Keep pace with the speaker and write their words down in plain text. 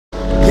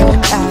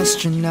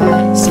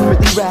astronaut,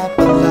 secretly rap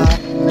a lot.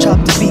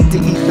 Chopped a beat to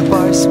eat the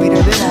bar, sweeter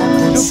than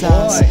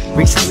applesauce.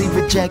 Recently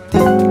rejected,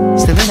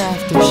 still an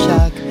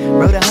aftershock.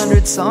 Wrote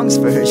 100 songs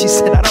for her, she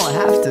said I don't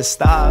have to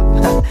stop.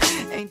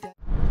 Ain't that...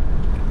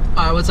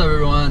 Alright, what's up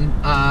everyone?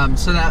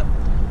 So that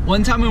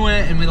one time we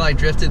went and we like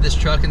drifted this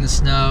truck in the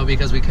snow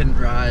because we couldn't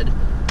ride.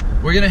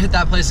 We're gonna hit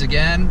that place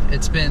again.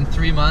 It's been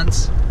 3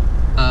 months.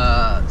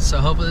 So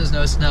hopefully there's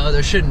no snow.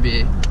 There shouldn't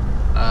be.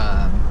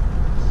 Can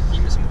you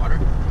give me some water?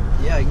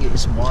 Yeah, I can get you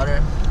some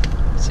water.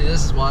 See,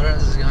 this is water.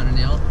 This is going to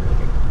Neil.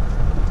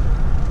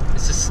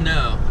 It's just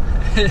snow.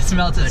 It's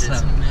melted snow.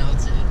 It's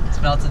melted.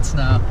 It's melted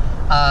snow.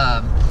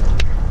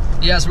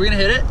 Yeah, so we're gonna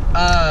hit it.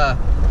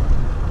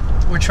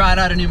 We're trying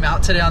out a new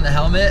mount today on the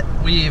helmet.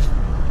 We've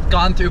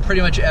gone through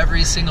pretty much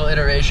every single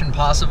iteration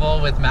possible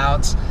with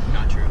mounts.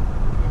 Not true.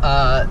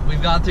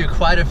 We've gone through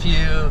quite a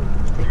few.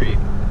 3.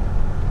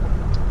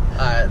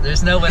 Alright,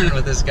 there's no winning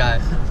with this guy.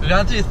 We've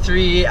gone through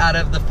 3 out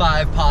of the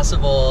 5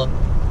 possible.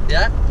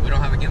 Yeah? We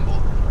don't have a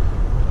gimbal.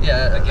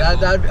 Yeah,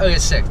 okay,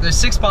 6. There's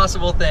 6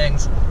 possible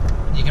things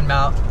you can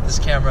mount this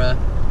camera.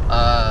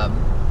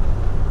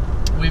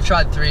 We've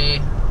tried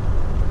 3,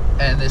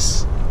 and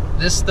this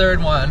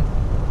third one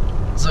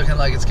is looking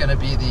like it's gonna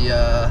be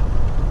the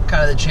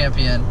kind of the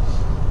champion.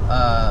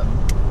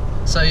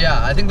 So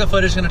yeah, I think the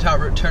footage is gonna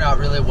turn out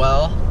really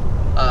well,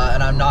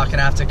 and I'm not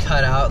gonna have to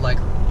cut out like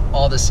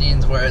all the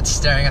scenes where it's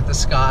staring at the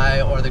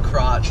sky or the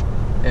crotch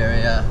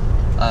area.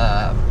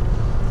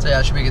 So yeah,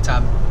 it should be a good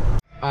time.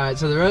 All right,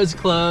 so the road's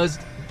closed,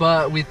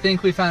 but we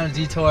think we found a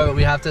detour, but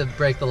we have to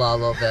break the law a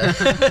little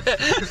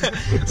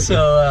bit.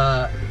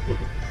 So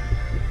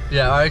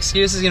yeah, our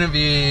excuse is gonna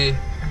be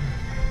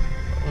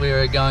we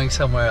were going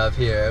somewhere up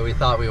here. We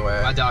thought we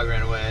were. My dog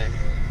ran away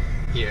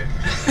here.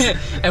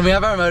 And we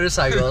have our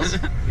motorcycles.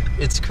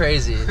 It's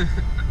crazy.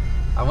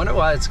 I wonder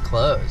why it's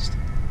closed.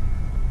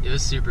 It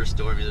was super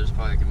stormy. There was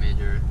probably like a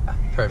major...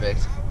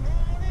 Perfect.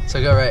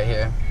 So go right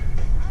here.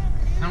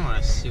 I don't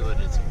want to see what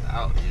it's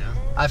about, you know?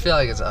 I feel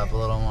like it's up a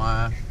little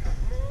more.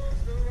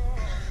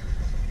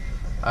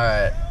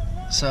 Alright.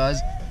 So I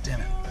was...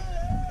 Damn it.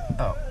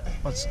 Oh.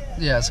 What's...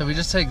 Yeah, so we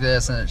just take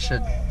this and it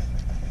should...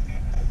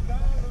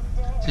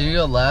 So you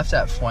go left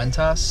at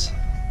Fuentes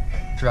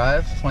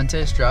Drive,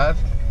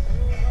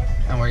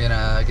 and we're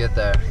gonna get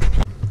there.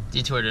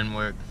 Detour didn't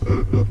work.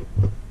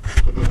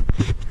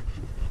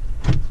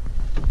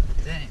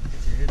 Dang,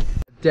 dude.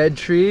 Dead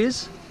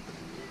trees.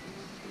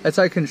 That's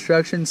like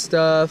construction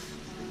stuff,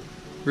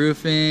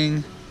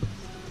 roofing,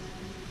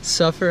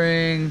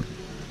 suffering,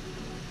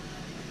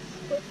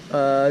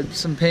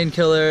 some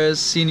painkillers,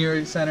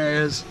 senior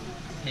centers.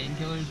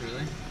 Painkillers,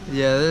 really?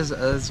 Yeah,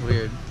 that's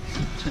weird.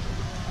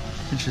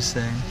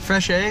 Interesting.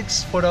 Fresh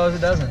eggs, $4 a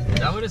dozen. Is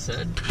that what it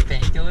said?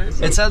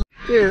 Painkillers? It said,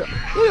 dude,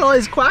 look at all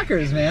these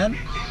quackers, man.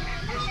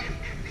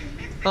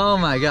 Oh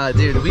my god,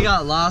 dude, we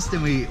got lost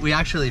and we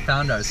actually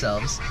found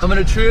ourselves.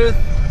 Moment of truth,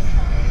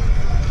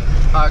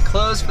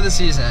 closed for the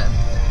season.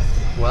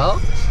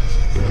 Well,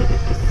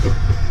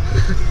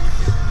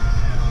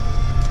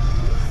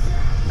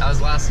 that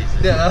was last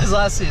season. Yeah, that was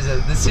last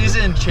season. The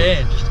season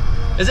changed.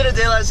 Isn't it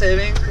daylight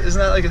saving?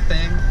 Isn't that like a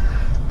thing?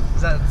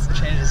 Is that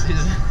change the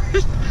season?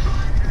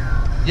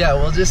 Yeah,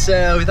 we'll just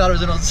say we thought it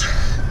was an old...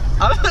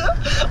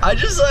 I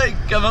just like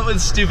come up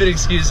with stupid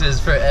excuses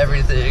for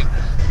everything.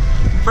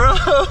 Bro!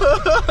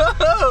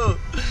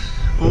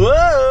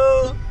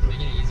 Whoa!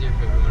 Making it easier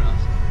for everyone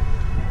else.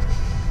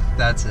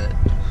 That's it.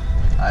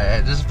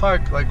 Alright, just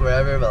park like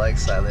wherever, but like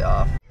slightly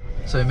off.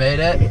 So we made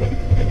it.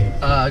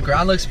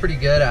 Ground looks pretty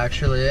good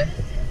actually.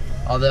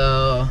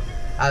 Although,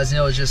 as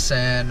Neil was just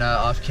saying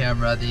off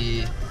camera,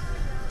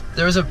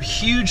 there was a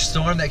huge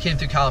storm that came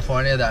through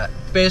California that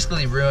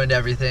basically ruined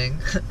everything.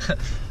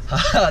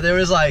 There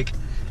was like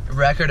a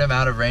record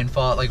amount of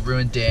rainfall, like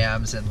ruined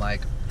dams and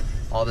like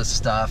all this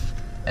stuff.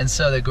 And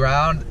so the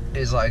ground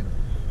is like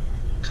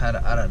kind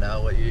of, I don't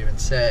know what you even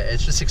say.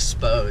 It's just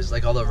exposed,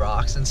 like all the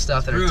rocks and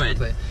stuff that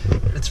ruined.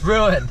 It's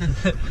ruined.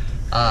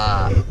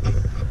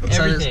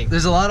 Everything. So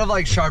there's a lot of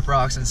like sharp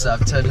rocks and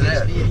stuff.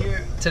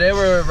 Today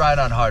we're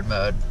riding on hard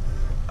mode,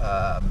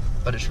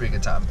 but it should be a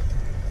good time.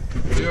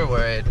 We were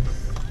worried.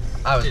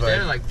 I was worried.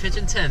 They're like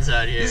pitching tents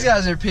out here. These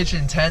guys are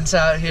pitching tents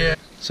out here.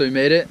 So we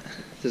made it.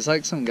 There's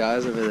like some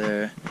guys over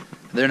there.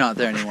 They're not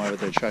there anymore, but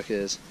their truck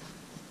is.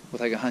 With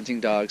like a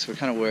hunting dog, so we're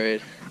kind of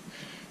worried.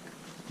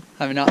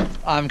 I mean,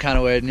 I'm kind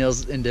of worried.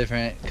 Neil's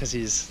indifferent because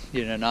he's,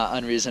 you know, not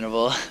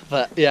unreasonable.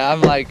 But yeah,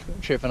 I'm like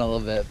tripping a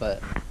little bit,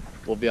 but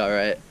we'll be all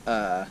right.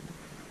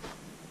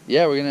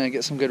 Yeah, we're gonna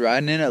get some good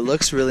riding in. It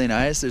looks really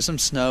nice. There's some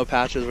snow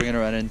patches we're gonna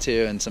run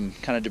into and some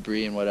kind of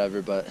debris and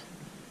whatever, but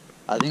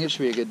I think it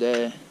should be a good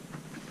day.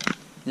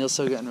 Neil's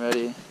still getting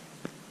ready.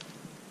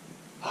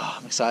 Oh,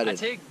 I'm excited. I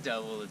take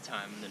double the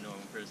time the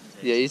normal person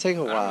takes. Yeah, you take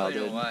a while, I don't really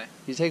dude. know why.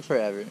 You take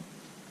forever.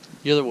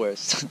 You're the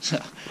worst.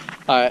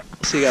 Alright,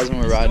 see you guys when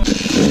we're riding.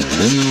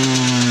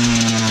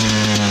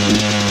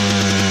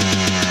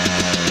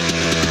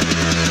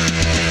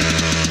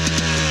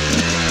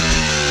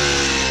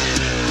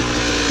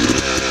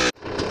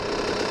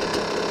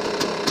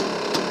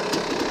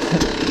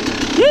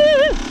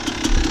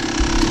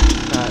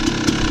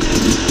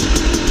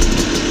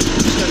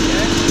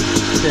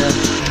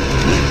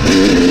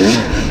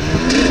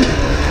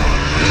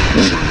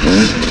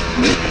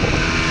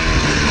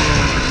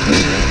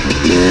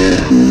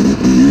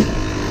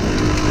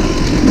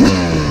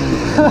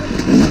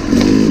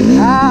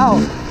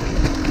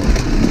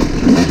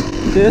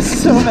 Dude, this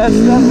is so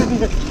messed up in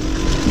here.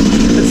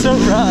 It's so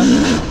rough.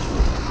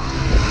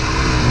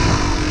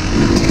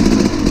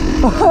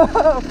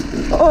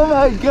 Oh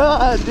my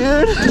god,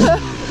 dude.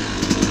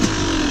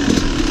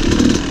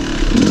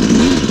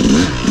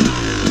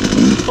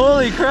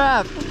 Holy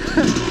crap.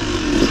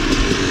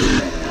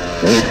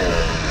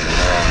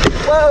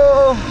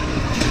 Whoa.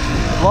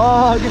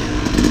 Vlog.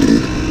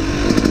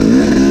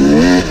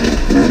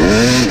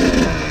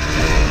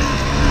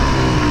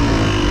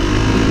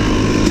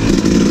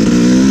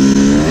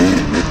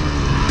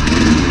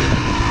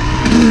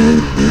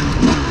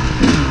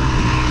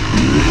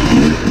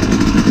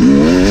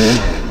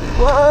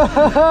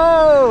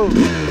 Whoa!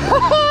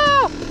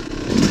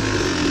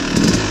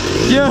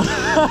 Yo,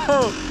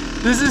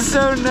 this is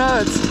so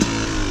nuts.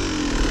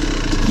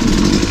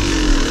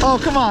 Oh,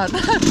 come on.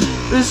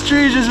 This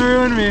tree just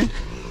ruined me.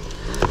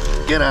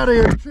 Get out of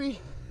here, tree.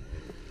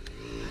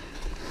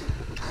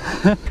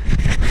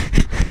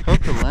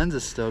 Hope the lens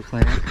is still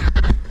clean.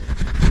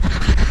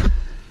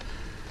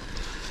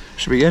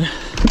 Should be good.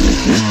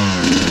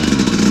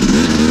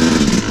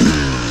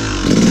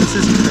 This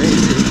is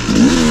crazy.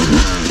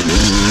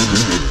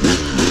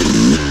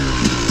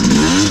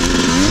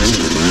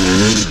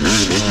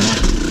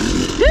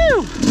 Woo!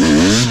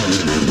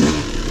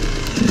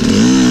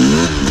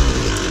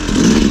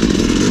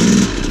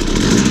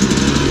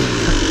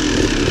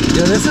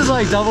 Yo, this is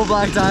like double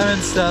black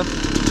diamond stuff.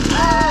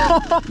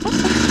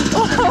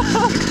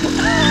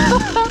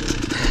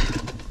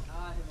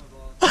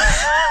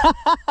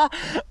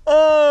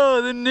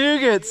 Oh, the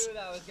nougats.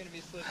 That was gonna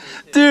be slippery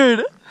too.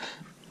 Dude,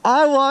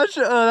 I watched,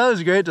 oh, that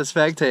was great to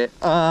spectate.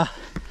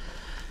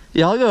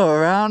 Yeah, I'll go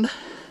around.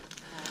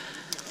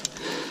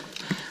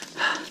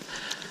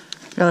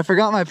 God, I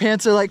forgot my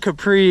pants are like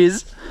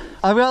capris.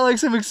 I've got like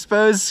some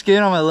exposed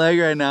skin on my leg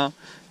right now.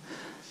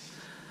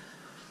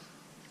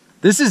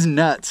 This is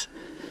nuts.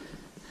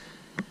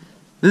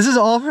 This is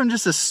all from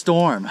just a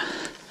storm.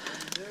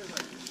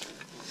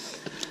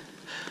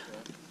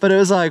 But it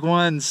was like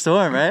one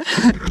storm, right?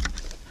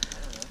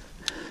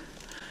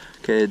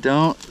 Okay,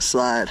 don't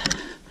slide.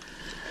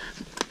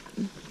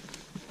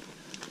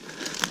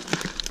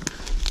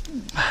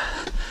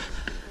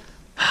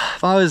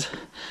 If I was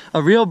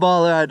a real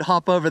baller, I'd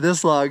hop over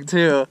this log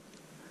too.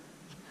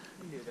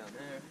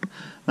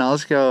 Now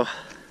let's go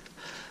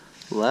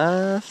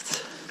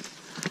left.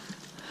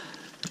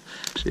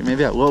 Actually,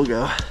 maybe I will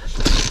go.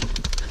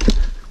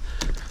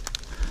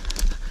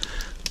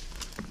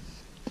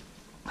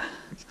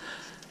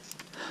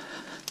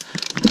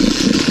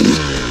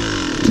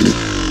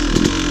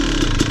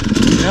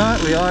 You know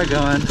what? We are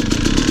going.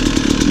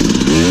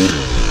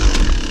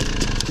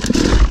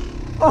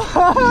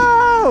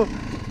 Oh!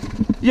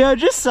 Yo,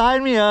 just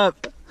sign me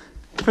up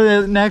for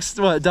the next,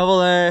 what,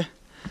 AA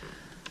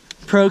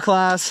pro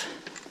class.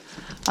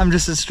 I'm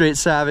just a straight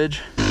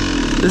savage.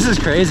 This is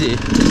crazy.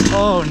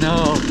 Oh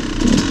no.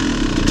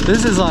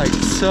 This is like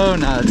so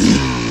nuts.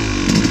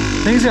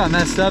 Things got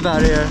messed up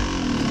out here.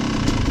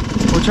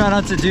 We'll try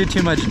not to do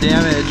too much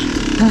damage.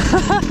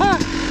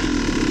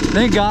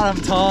 Thank God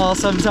I'm tall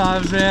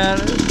sometimes, man.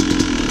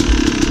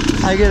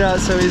 I get out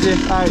so easy.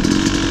 All right.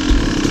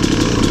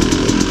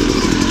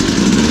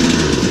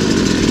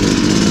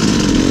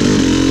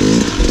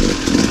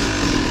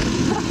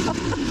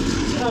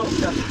 Oh,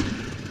 God.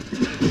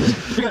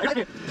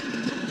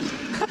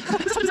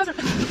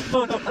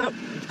 Oh, no, no.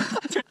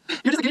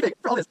 You're just a guinea pig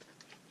for all this.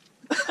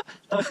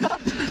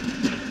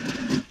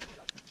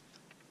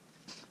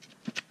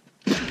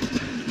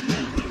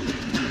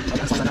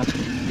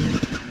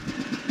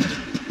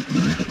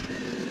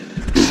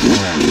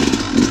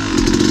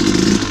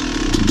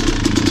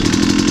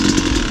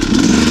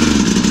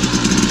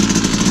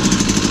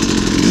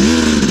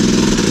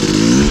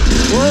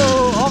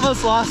 Whoa,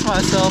 almost lost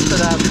myself to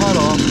that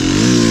puddle.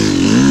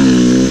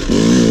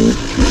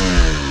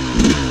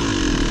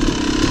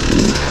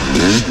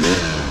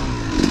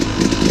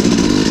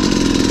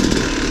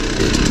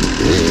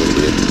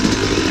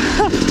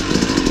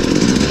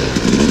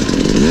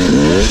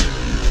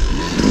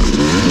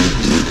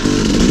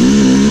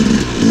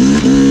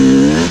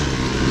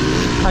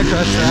 I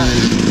crushed that.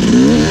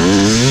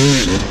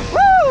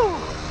 Woo!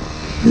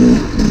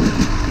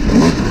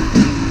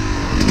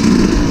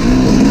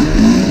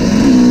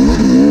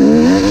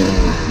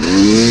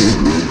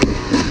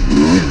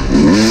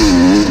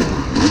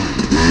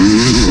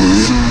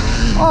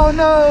 Oh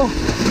no!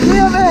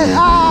 Damn it!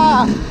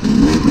 Ah!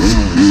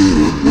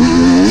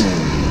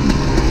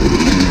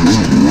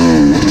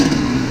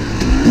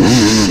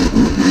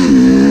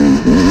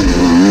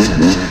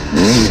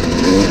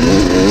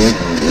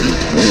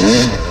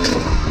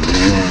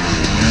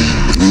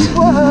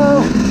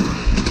 Whoa!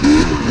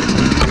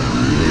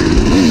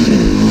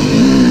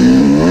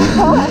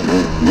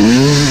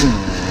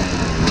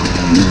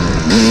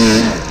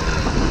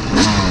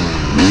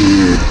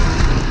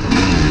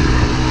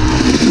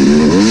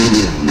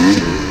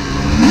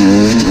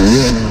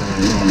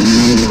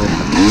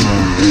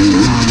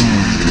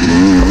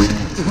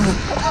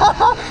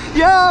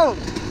 Yo!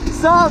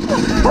 Stop!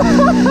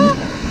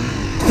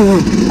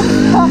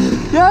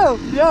 Yo,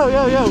 yo,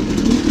 yo, yo.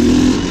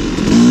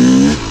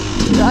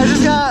 I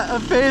just got a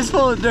face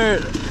full of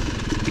dirt.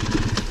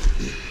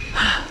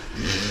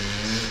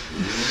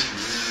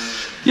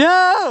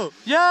 Yo,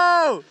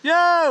 yo,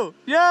 yo,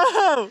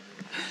 yo.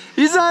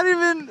 He's not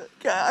even,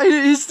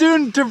 he's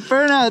doing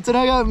burnouts and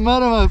I got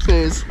mud on my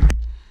face.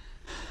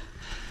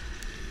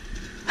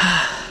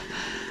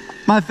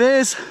 My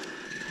face.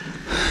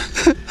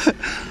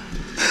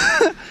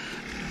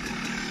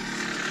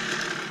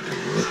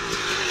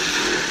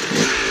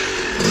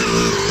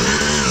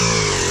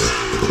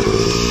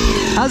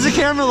 How's the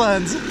camera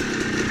lens?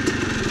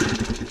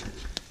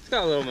 It's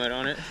got a little mud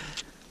on it.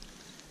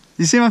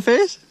 You see my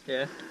face?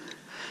 Yeah.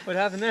 What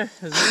happened there?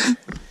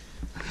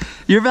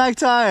 Your back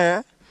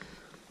tire.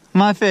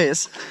 My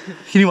face.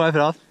 Can you wipe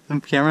it off the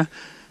camera?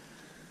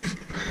 I'm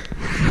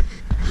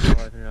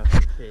wiping it off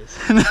your face.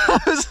 And I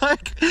was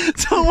like,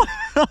 don't wipe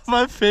it off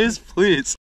my face, please.